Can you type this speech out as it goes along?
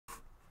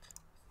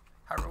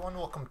Hi everyone,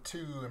 welcome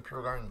to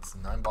Imperial Gardens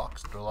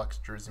 9-box Deluxe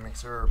Jersey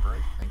Mixer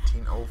break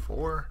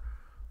 1904.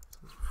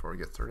 So before we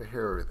get started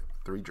here,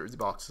 3 jersey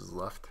boxes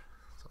left.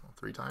 So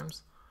 3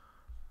 times.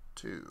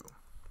 2,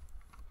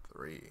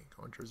 3.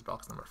 Going jersey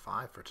box number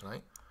 5 for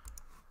tonight.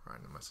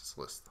 Randomize this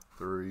list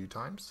 3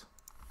 times.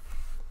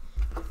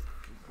 Jersey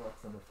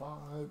box number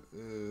 5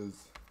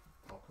 is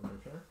top one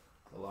right here.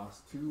 The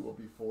last 2 will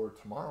be for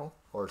tomorrow,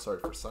 or sorry,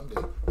 for Sunday.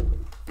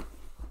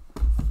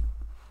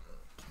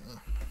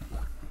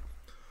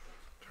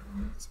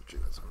 Switch you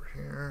guys over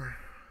here.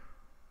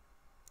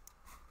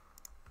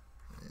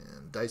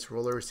 And dice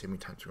roller, see how many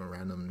times we're going to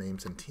random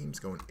names and teams,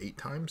 going 8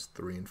 times,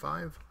 3 and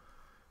 5.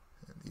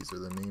 And these are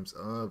the names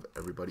of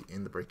everybody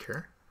in the break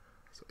here.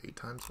 So 8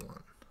 times, 1,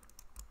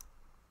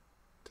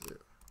 2,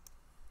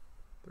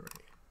 3,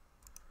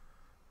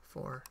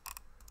 4,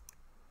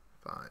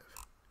 5,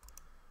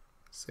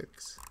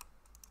 6,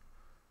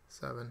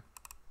 7,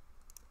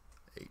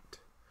 8.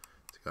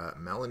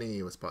 Got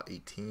Melanie with spot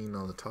 18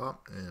 on the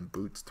top and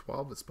Boots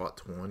 12 with spot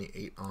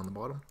 28 on the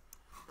bottom.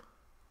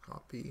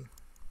 Copy.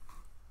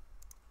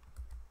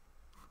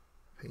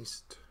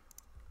 Paste.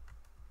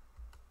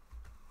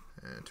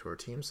 And to our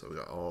team. So we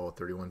got all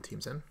 31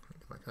 teams in. Look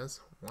at that, guys.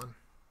 1,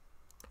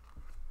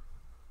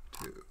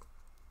 2,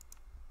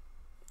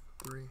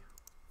 3,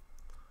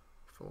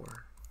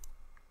 4,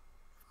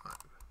 5,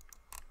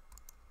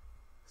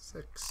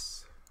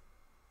 6,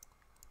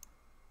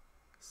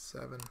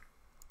 7,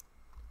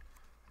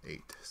 8.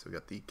 So we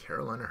got the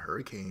Carolina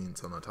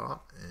Hurricanes on the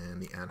top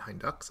and the Anaheim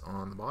Ducks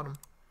on the bottom.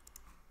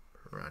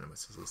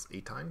 Randomize this list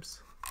 8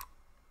 times.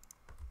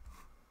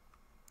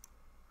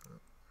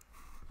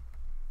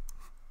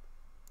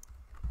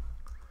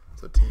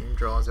 So team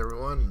draws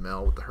everyone.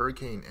 Mel with the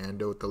Hurricane,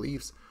 Ando with the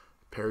Leafs,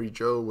 Perry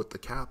Joe with the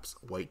Caps,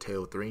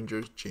 Whitetail with the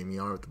Rangers, Jamie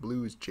R with the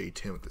Blues,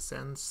 J10 with the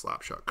Sens,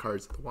 Slapshot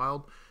Cards with the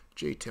Wild,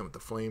 J10 with the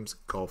Flames,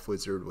 Golf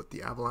Wizard with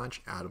the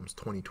Avalanche, Adams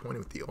 2020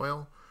 with the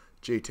Oil,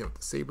 J10 with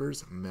the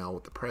Sabres, Mel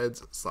with the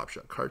Preds,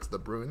 Slapshot Cards with the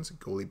Bruins,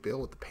 Goalie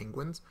Bill with the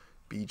Penguins,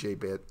 BZ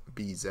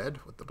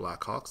with the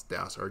Blackhawks,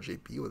 Das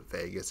RJB with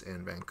Vegas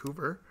and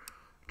Vancouver,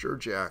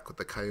 Jurjak with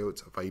the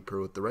Coyotes,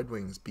 Viper with the Red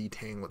Wings,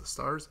 B-Tang with the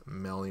Stars,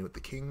 Melanie with the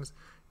Kings,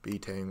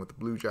 B-Tang with the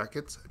Blue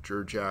Jackets,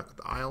 Jurjak with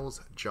the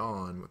Isles,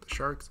 John with the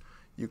Sharks,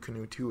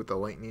 Ukanutu with the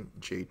Lightning,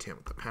 J10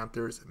 with the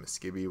Panthers,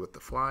 Miskibby with the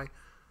Fly,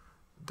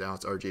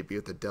 Das RJB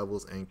with the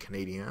Devils and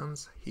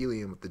Canadiens,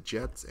 Helium with the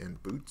Jets,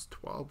 and Boots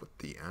 12 with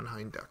the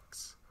Anaheim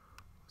Ducks.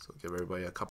 So give everybody a couple